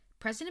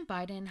President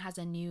Biden has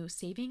a new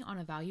Saving on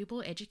a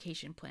Valuable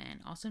Education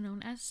plan, also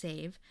known as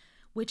SAVE,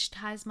 which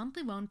ties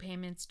monthly loan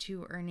payments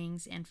to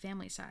earnings and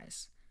family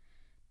size.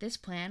 This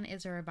plan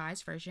is a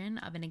revised version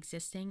of an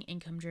existing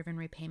income-driven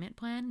repayment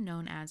plan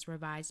known as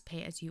Revised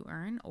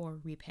Pay-As-You-Earn,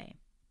 or REPAY.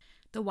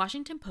 The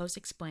Washington Post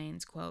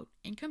explains, quote,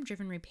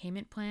 income-driven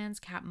repayment plans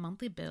cap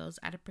monthly bills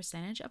at a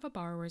percentage of a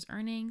borrower's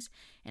earnings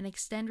and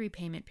extend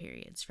repayment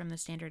periods from the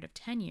standard of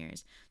 10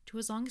 years to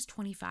as long as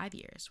 25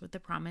 years, with the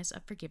promise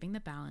of forgiving the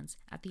balance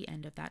at the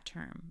end of that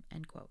term,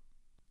 end quote.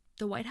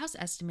 The White House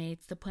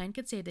estimates the plan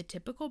could save the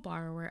typical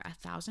borrower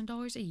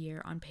 $1,000 a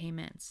year on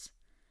payments.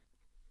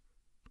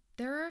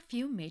 There are a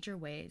few major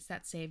ways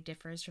that SAVE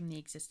differs from the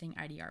existing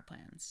IDR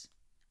plans.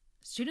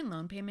 Student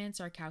loan payments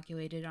are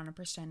calculated on a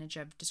percentage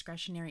of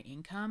discretionary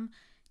income,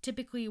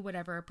 typically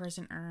whatever a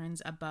person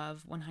earns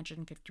above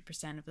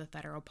 150% of the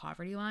federal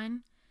poverty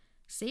line.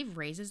 SAVE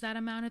raises that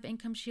amount of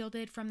income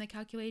shielded from the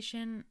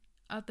calculation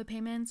of the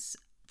payments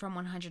from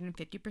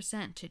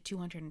 150% to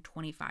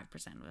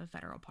 225% of the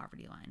federal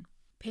poverty line.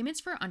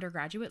 Payments for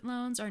undergraduate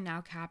loans are now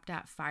capped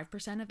at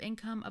 5% of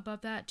income above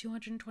that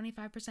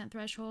 225%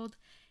 threshold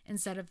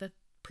instead of the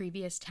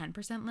previous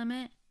 10%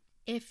 limit.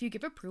 If you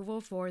give approval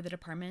for the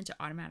department to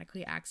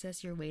automatically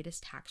access your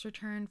latest tax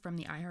return from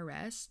the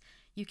IRS,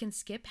 you can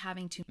skip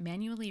having to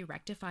manually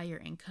rectify your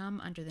income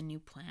under the new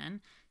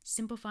plan,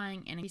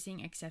 simplifying and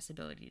increasing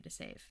accessibility to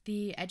SAVE.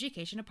 The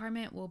Education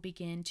Department will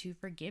begin to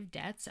forgive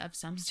debts of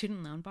some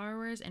student loan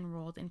borrowers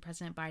enrolled in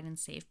President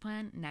Biden's SAVE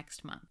plan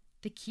next month.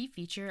 The key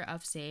feature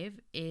of SAVE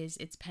is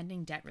its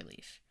pending debt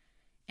relief.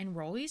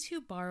 Enrollees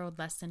who borrowed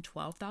less than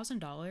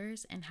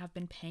 $12,000 and have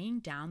been paying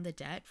down the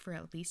debt for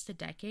at least a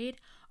decade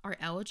are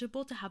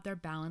eligible to have their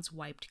balance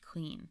wiped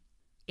clean.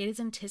 It is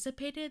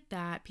anticipated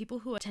that people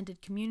who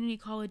attended community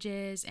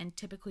colleges and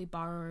typically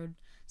borrowed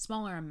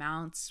smaller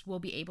amounts will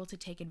be able to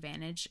take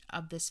advantage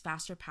of this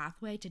faster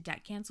pathway to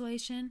debt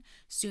cancellation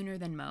sooner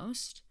than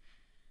most.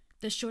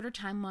 The shorter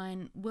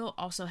timeline will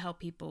also help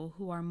people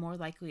who are more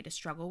likely to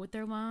struggle with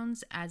their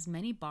loans, as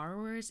many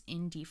borrowers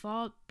in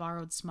default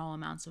borrowed small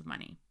amounts of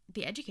money.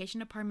 The Education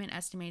Department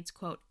estimates,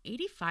 quote,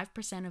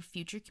 85% of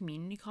future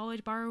community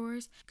college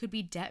borrowers could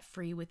be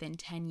debt-free within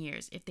 10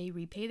 years if they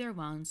repay their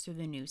loans through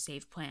the new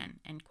SAVE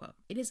plan, end quote.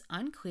 It is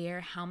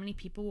unclear how many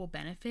people will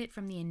benefit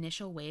from the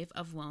initial wave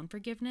of loan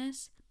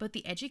forgiveness, but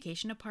the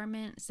Education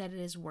Department said it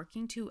is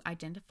working to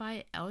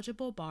identify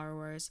eligible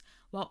borrowers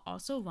while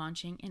also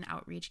launching an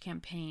outreach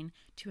campaign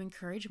to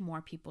encourage more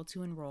people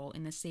to enroll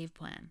in the SAVE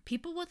plan.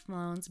 People with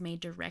loans made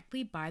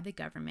directly by the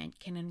government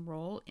can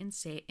enroll in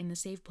the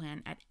SAVE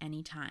plan at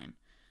any time,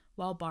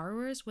 while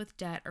borrowers with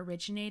debt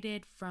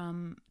originated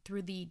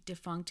through the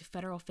defunct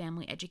Federal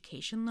Family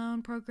Education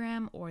Loan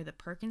Program or the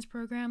Perkins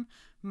Program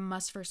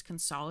must first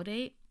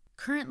consolidate.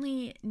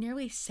 Currently,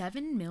 nearly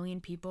 7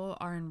 million people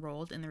are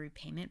enrolled in the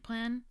repayment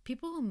plan.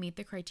 People who meet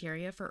the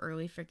criteria for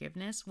early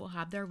forgiveness will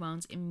have their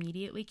loans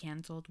immediately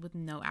canceled with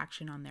no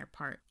action on their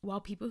part. While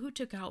people who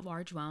took out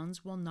large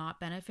loans will not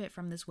benefit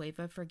from this wave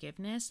of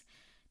forgiveness,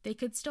 they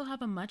could still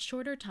have a much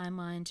shorter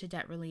timeline to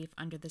debt relief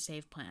under the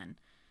SAVE plan.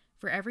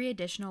 For every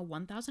additional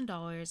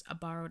 $1,000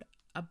 borrowed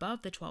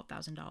above the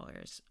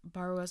 $12,000,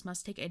 borrowers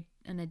must take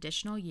an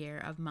additional year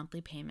of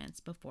monthly payments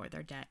before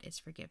their debt is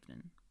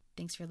forgiven.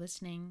 Thanks for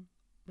listening.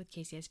 With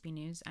KCSB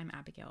News, I'm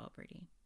Abigail Alberti.